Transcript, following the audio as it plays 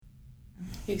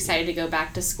You excited to go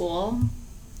back to school?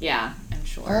 Yeah, I'm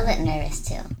sure. A little bit nervous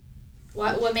too.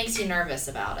 What makes you nervous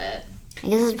about it? I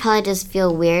guess it'd probably just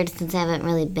feel weird since I haven't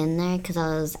really been there because I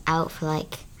was out for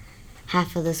like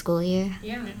half of the school year.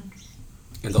 Yeah.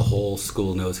 And the whole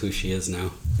school knows who she is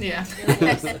now. Yeah.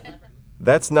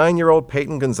 That's 9-year-old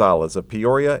Peyton Gonzalez of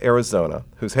Peoria, Arizona,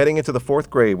 who's heading into the 4th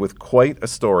grade with quite a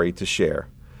story to share.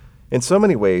 In so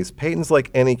many ways, Peyton's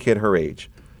like any kid her age.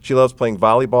 She loves playing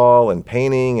volleyball and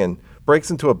painting and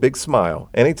breaks into a big smile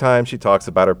anytime she talks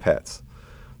about her pets.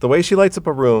 The way she lights up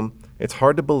a room, it's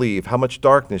hard to believe how much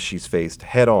darkness she's faced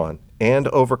head-on and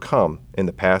overcome in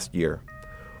the past year.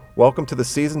 Welcome to the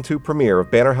Season 2 premiere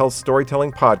of Banner Health's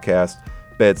storytelling podcast,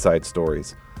 Bedside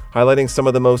Stories, highlighting some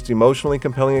of the most emotionally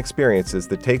compelling experiences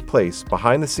that take place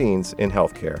behind the scenes in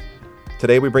healthcare.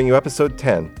 Today we bring you episode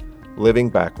 10, Living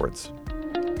Backwards.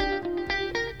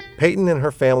 Peyton and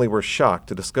her family were shocked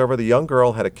to discover the young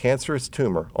girl had a cancerous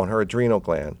tumor on her adrenal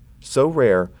gland, so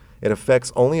rare it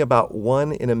affects only about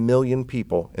 1 in a million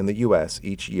people in the U.S.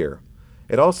 each year.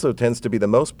 It also tends to be the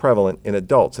most prevalent in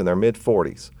adults in their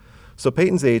mid-40s, so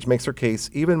Peyton's age makes her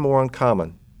case even more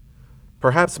uncommon.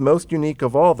 Perhaps most unique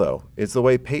of all, though, is the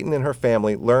way Peyton and her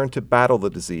family learned to battle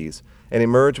the disease and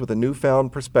emerge with a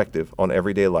newfound perspective on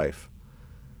everyday life.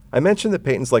 I mentioned that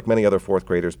Peyton's like many other 4th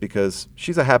graders because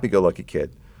she's a happy-go-lucky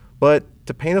kid. But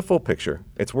to paint a full picture,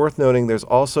 it's worth noting there's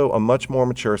also a much more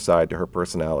mature side to her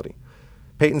personality.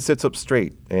 Peyton sits up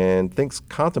straight and thinks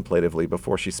contemplatively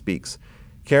before she speaks,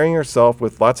 carrying herself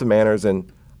with lots of manners,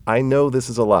 and I know this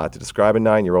is a lot to describe a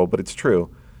 9-year-old, but it's true.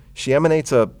 She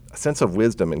emanates a sense of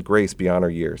wisdom and grace beyond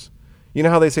her years. You know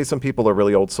how they say some people are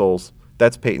really old souls?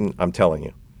 That's Peyton, I'm telling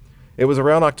you. It was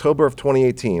around October of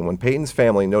 2018 when Peyton's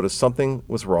family noticed something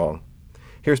was wrong.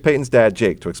 Here's Peyton's dad,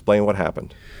 Jake, to explain what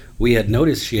happened. We had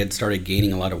noticed she had started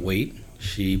gaining a lot of weight.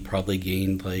 She probably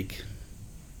gained like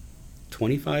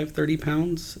 25, 30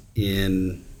 pounds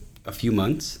in a few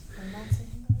months.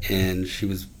 And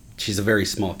she's a very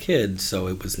small kid, so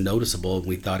it was noticeable. And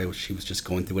we thought she was just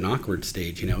going through an awkward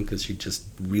stage, because she just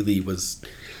really was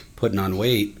putting on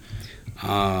weight.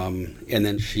 And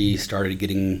then she started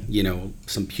getting,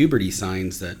 some puberty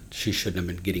signs that she shouldn't have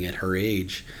been getting at her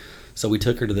age. So we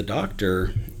took her to the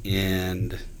doctor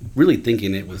and really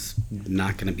thinking it was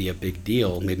not going to be a big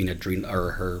deal, maybe an adrenal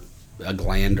or a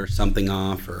gland or something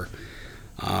off, or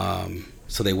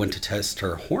so they went to test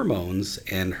her hormones,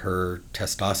 and her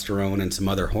testosterone and some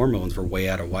other hormones were way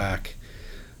out of whack,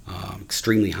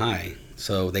 extremely high.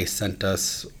 So they sent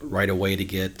us right away to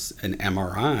get an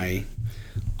MRI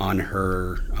on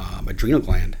her adrenal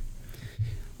gland.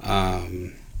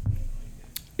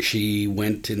 She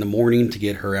went in the morning to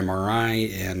get her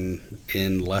MRI, and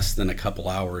in less than a couple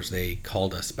hours, they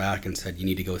called us back and said, you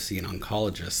need to go see an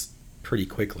oncologist pretty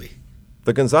quickly.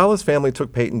 The Gonzalez family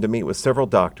took Peyton to meet with several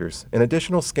doctors, and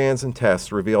additional scans and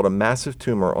tests revealed a massive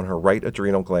tumor on her right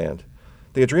adrenal gland.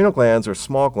 The adrenal glands are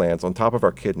small glands on top of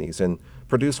our kidneys and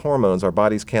produce hormones our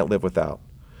bodies can't live without.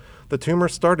 The tumor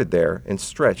started there and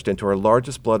stretched into our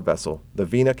largest blood vessel, the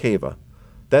vena cava.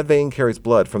 That vein carries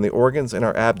blood from the organs in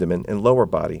our abdomen and lower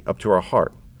body up to our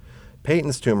heart.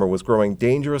 Peyton's tumor was growing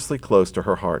dangerously close to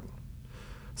her heart.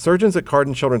 Surgeons at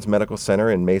Cardin Children's Medical Center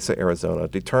in Mesa, Arizona,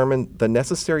 determined the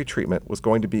necessary treatment was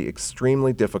going to be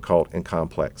extremely difficult and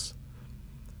complex.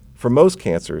 For most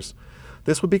cancers,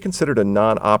 this would be considered a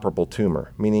non-operable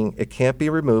tumor, meaning it can't be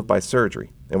removed by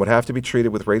surgery and would have to be treated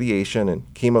with radiation and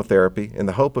chemotherapy in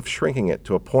the hope of shrinking it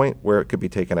to a point where it could be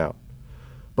taken out.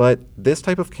 But this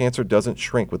type of cancer doesn't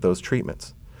shrink with those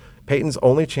treatments. Peyton's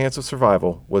only chance of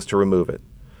survival was to remove it.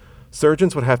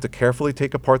 Surgeons would have to carefully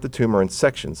take apart the tumor in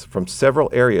sections from several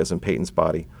areas in Peyton's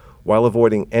body while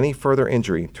avoiding any further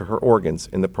injury to her organs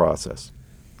in the process.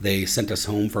 They sent us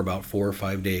home for about 4 or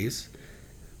 5 days.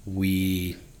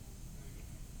 We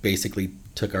basically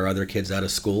took our other kids out of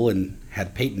school and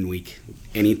had Peyton week.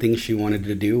 Anything she wanted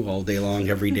to do all day long,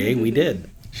 every day, we did.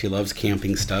 She loves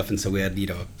camping stuff, and so we had,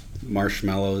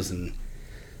 marshmallows and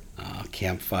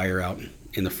campfire out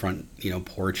in the front,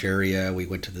 porch area. We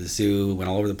went to the zoo, went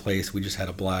all over the place. We just had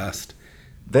a blast.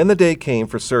 Then the day came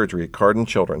for surgery at Cardin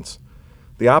Children's.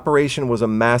 The operation was a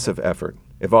massive effort,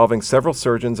 involving several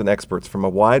surgeons and experts from a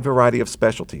wide variety of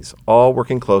specialties, all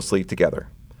working closely together.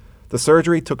 The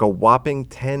surgery took a whopping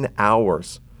 10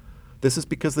 hours. This is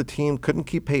because the team couldn't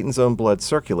keep Peyton's own blood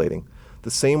circulating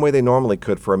the same way they normally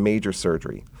could for a major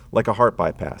surgery, like a heart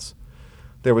bypass.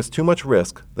 There was too much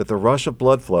risk that the rush of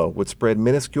blood flow would spread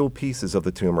minuscule pieces of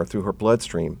the tumor through her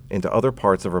bloodstream into other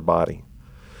parts of her body.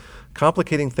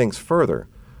 Complicating things further,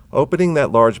 opening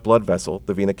that large blood vessel,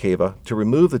 the vena cava, to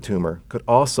remove the tumor could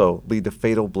also lead to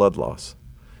fatal blood loss.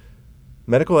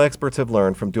 Medical experts have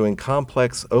learned from doing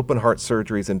complex open heart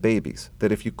surgeries in babies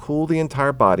that if you cool the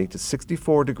entire body to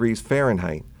 64 degrees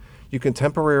Fahrenheit, you can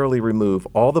temporarily remove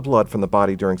all the blood from the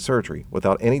body during surgery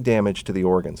without any damage to the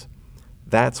organs.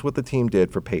 That's what the team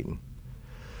did for Peyton.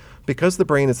 Because the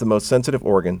brain is the most sensitive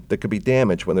organ that could be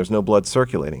damaged when there's no blood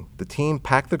circulating, the team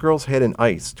packed the girl's head in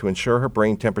ice to ensure her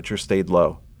brain temperature stayed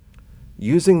low.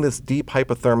 Using this deep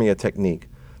hypothermia technique,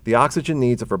 the oxygen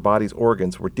needs of her body's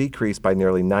organs were decreased by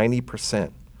nearly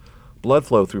 90%. Blood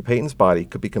flow through Peyton's body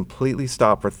could be completely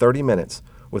stopped for 30 minutes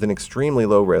with an extremely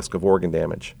low risk of organ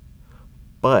damage.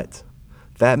 But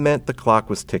that meant the clock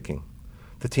was ticking.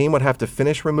 The team would have to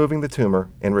finish removing the tumor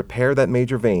and repair that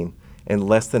major vein in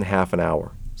less than half an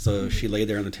hour. So she lay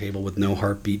there on the table with no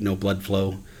heartbeat, no blood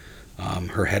flow.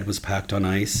 Her head was packed on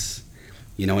ice.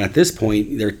 And at this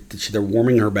point, they're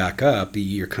warming her back up.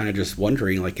 You're kind of just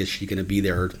wondering, like, is she going to be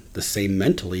there the same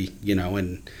mentally,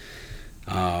 and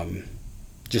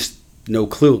just no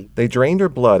clue. They drained her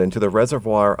blood into the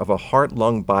reservoir of a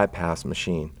heart-lung bypass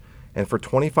machine, and for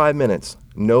 25 minutes,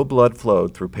 no blood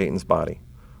flowed through Peyton's body.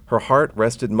 Her heart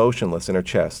rested motionless in her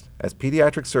chest as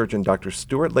pediatric surgeon Dr.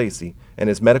 Stuart Lacey and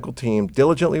his medical team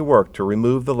diligently worked to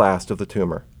remove the last of the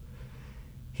tumor.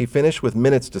 He finished with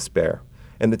minutes to spare,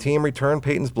 and the team returned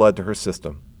Peyton's blood to her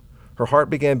system. Her heart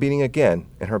began beating again,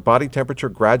 and her body temperature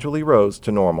gradually rose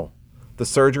to normal. The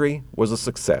surgery was a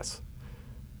success.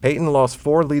 Peyton lost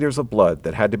 4 liters of blood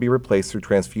that had to be replaced through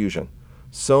transfusion,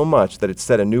 so much that it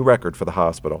set a new record for the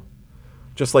hospital.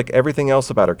 Just like everything else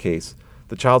about her case,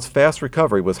 the child's fast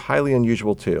recovery was highly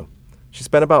unusual too. She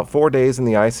spent about 4 days in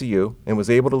the ICU and was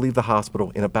able to leave the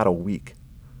hospital in about a week.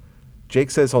 Jake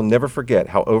says he'll never forget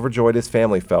how overjoyed his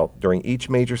family felt during each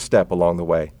major step along the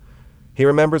way. He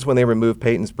remembers when they removed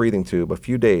Peyton's breathing tube a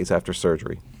few days after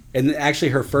surgery. And actually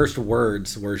her first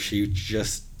words were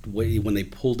when they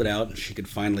pulled it out and she could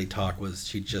finally talk, was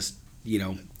she just,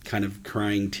 kind of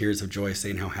crying tears of joy,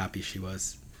 saying how happy she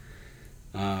was.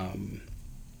 And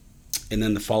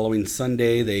then the following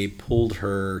Sunday, they pulled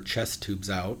her chest tubes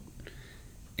out,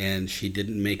 and she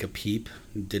didn't make a peep,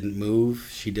 didn't move.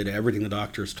 She did everything the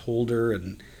doctors told her,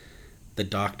 and the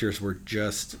doctors were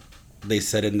they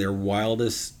said in their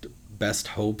wildest, best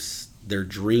hopes, their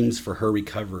dreams for her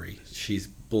recovery. She's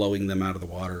blowing them out of the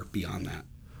water beyond that.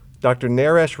 Dr.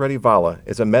 Naresh Reddyvala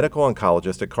is a medical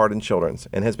oncologist at Cardin Children's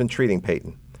and has been treating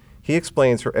Peyton. He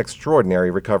explains her extraordinary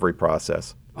recovery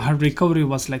process. Her recovery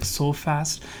was so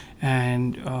fast,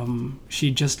 and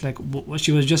she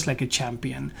was just like a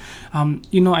champion.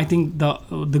 I think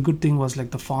the good thing was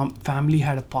the family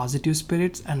had a positive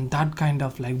spirit, and that kind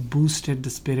of boosted the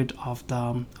spirit of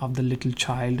the little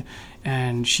child,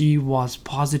 and she was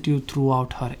positive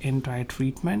throughout her entire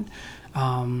treatment.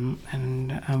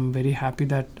 And I'm very happy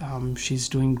that she's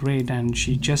doing great, and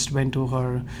she just went to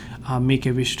her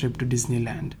Make-A-Wish trip to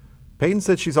Disneyland. Peyton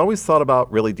said she's always thought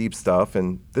about really deep stuff,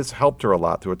 and this helped her a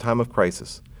lot through a time of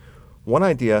crisis. One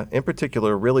idea in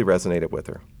particular really resonated with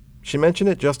her. She mentioned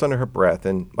it just under her breath,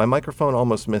 and my microphone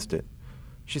almost missed it.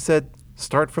 She said,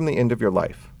 "Start from the end of your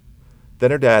life."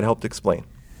 Then her dad helped explain.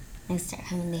 Start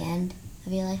from the end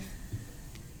of your life?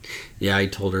 Yeah, I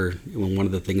told her one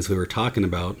of the things we were talking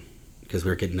about, because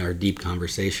we were getting our deep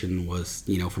conversation, was,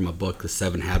 from a book, The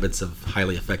 7 Habits of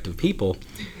Highly Effective People.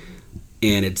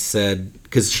 And it said,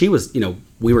 because she was,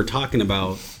 we were talking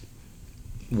about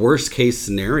worst case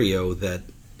scenario, that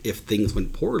if things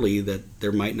went poorly, that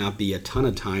there might not be a ton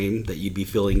of time that you'd be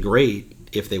feeling great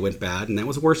if they went bad. And that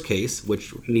was worst case,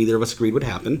 which neither of us agreed would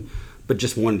happen, but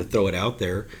just wanted to throw it out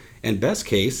there. And best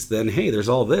case, then, hey, there's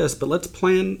all this, but let's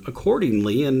plan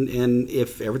accordingly. And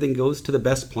if everything goes to the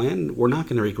best plan, we're not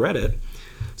going to regret it.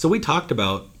 So we talked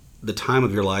about the time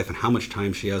of your life and how much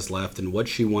time she has left and what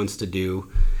she wants to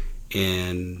do.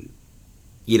 And,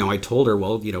 I told her,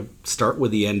 well, start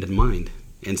with the end in mind.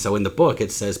 And so in the book,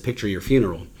 it says, picture your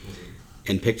funeral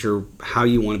and picture how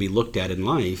you want to be looked at in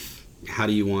life. How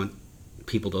do you want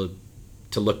people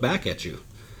to look back at you?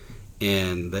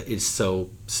 And so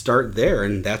start there,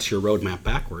 and that's your roadmap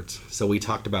backwards. So we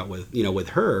talked about with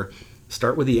her,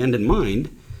 start with the end in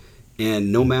mind,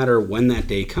 and no matter when that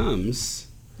day comes,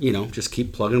 just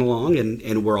keep plugging along,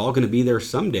 and we're all going to be there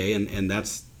someday, and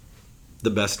that's the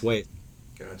best way.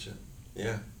 Gotcha.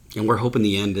 Yeah. And we're hoping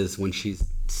the end is when she's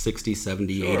 60,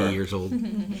 70, sure. 80 years old.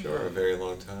 Sure, a very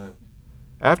long time.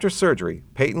 After surgery,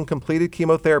 Peyton completed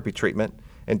chemotherapy treatment,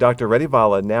 and Dr.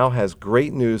 Reddyvala now has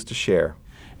great news to share.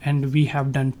 and we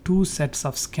have done 2 sets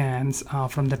of scans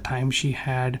from the time she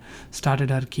had started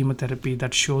her chemotherapy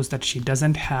that shows that she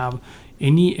doesn't have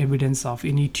any evidence of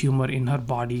any tumor in her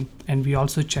body. And we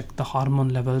also checked the hormone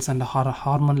levels, and the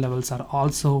hormone levels are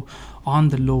also on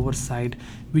the lower side,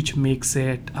 which makes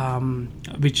it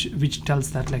which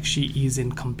tells that like she is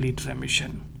in complete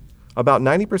remission. About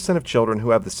 90% of children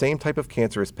who have the same type of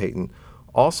cancer as Peyton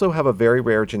also have a very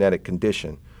rare genetic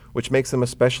condition, which makes them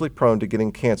especially prone to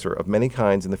getting cancer of many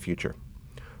kinds in the future.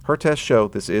 Her tests show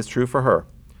this is true for her.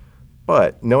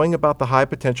 But knowing about the high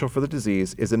potential for the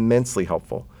disease is immensely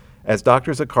helpful, as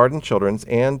doctors at Cardin Children's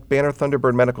and Banner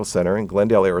Thunderbird Medical Center in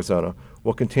Glendale, Arizona,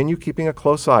 will continue keeping a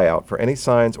close eye out for any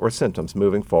signs or symptoms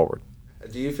moving forward.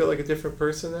 Do you feel like a different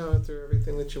person now after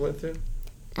everything that you went through?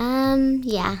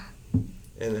 Yeah.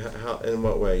 And how? In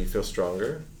what way? You feel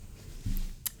stronger?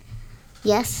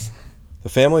 Yes. The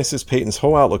family says Peyton's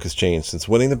whole outlook has changed since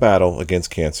winning the battle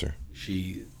against cancer.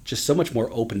 She just so much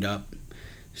more opened up,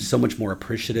 so much more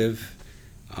appreciative.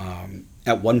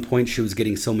 At one point, she was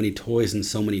getting so many toys and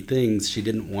so many things, she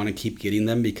didn't want to keep getting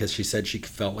them because she said she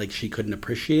felt like she couldn't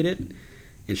appreciate it.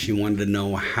 And she wanted to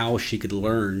know how she could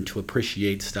learn to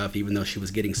appreciate stuff, even though she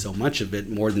was getting so much of it,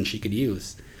 more than she could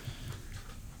use.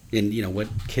 And, you know, what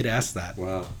kid asked that?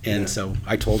 Wow. And so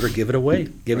I told her, give it away.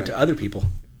 Give it to other people.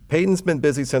 Peyton's been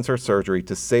busy since her surgery,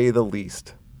 to say the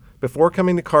least. Before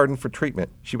coming to Cardin for treatment,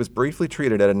 she was briefly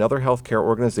treated at another healthcare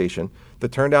organization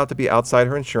that turned out to be outside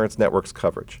her insurance network's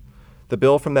coverage. The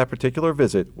bill from that particular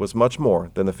visit was much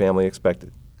more than the family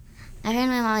expected. I heard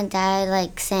my mom and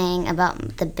dad saying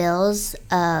about the bills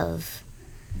of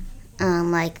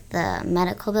the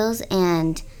medical bills,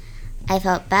 and I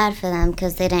felt bad for them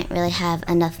because they didn't really have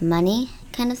enough money,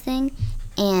 kind of thing.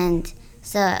 And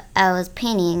so I was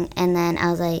painting, and then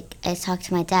I talked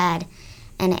to my dad,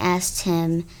 and I asked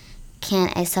him,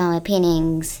 can I sell my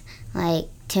paintings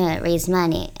to raise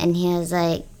money? And he was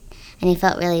like, and he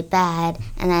felt really bad,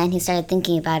 and then he started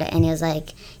thinking about it, and he was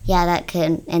like, yeah, that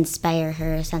could inspire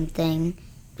her or something.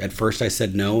 At first I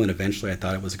said no, and eventually I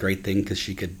thought it was a great thing because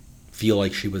she could feel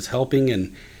like she was helping,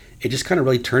 and it just kind of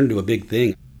really turned into a big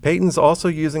thing. Peyton's also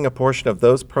using a portion of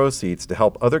those proceeds to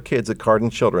help other kids at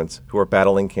Cardin Children's who are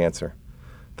battling cancer.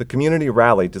 The community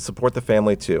rallied to support the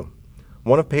family too.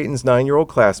 One of Peyton's 9-year-old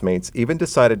classmates even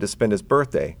decided to spend his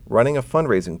birthday running a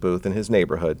fundraising booth in his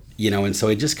neighborhood. You know, and so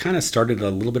it just kind of started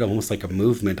a little bit almost like a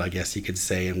movement, I guess you could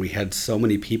say, and we had so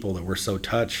many people that were so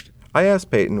touched. I asked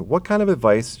Peyton what kind of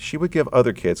advice she would give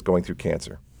other kids going through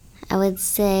cancer. I would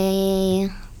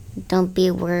say don't be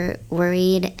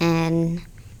worried, and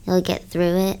you'll get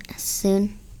through it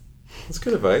soon. That's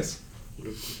good advice.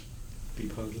 Be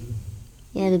positive.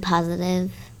 Yeah, be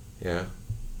positive. Yeah,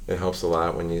 it helps a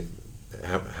lot when you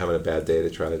having a bad day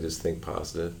to try to just think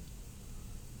positive.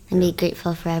 And be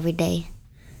grateful for every day.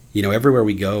 You know, everywhere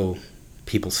we go,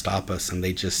 people stop us and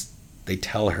they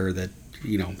tell her that,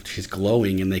 you know, she's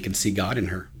glowing and they can see God in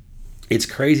her. It's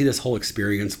crazy, this whole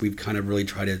experience. We've kind of really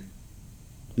tried to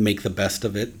make the best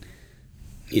of it.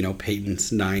 You know,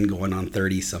 Peyton's 9 going on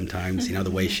 30 sometimes, you know,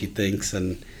 the way she thinks.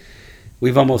 And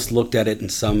we've almost looked at it in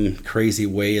some crazy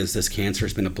way as this cancer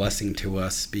has been a blessing to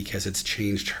us because it's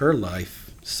changed her life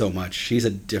so much. She's a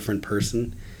different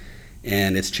person,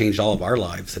 and it's changed all of our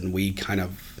lives, and we kind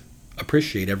of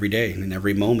appreciate every day and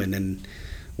every moment. And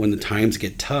when the times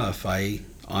get tough, I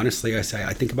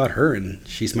think about her, and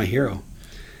she's my hero.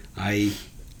 I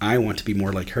want to be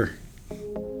more like her.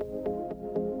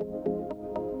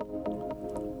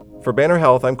 For Banner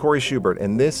Health, I'm Corey Schubert,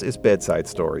 and this is Bedside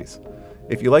Stories.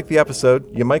 If you like the episode,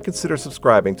 you might consider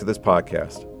subscribing to this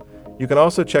podcast. You can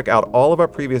also check out all of our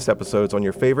previous episodes on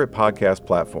your favorite podcast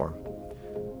platform.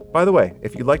 By the way,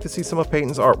 if you'd like to see some of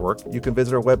Peyton's artwork, you can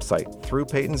visit our website,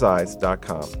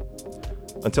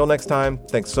 throughpeytonseyes.com. Until next time,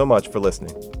 thanks so much for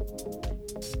listening.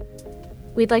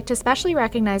 We'd like to specially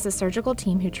recognize the surgical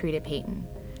team who treated Peyton.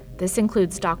 This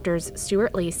includes Doctors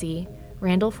Stuart Lacey,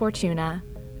 Randall Fortuna,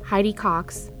 Heidi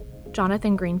Cox,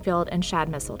 Jonathan Greenfield, and Shad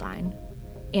Missildine.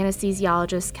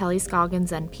 Anesthesiologist Kelly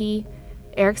Scoggins, NP,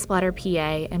 Eric Splatter,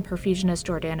 PA, and perfusionist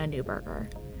Jordana Newberger.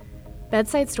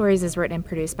 Bedside Stories is written and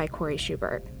produced by Corey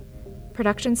Schubert.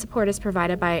 Production support is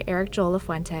provided by Eric Joel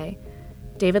Lafuente,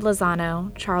 David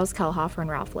Lozano, Charles Kelhofer,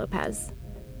 and Ralph Lopez.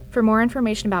 For more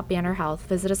information about Banner Health,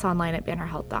 visit us online at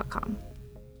bannerhealth.com.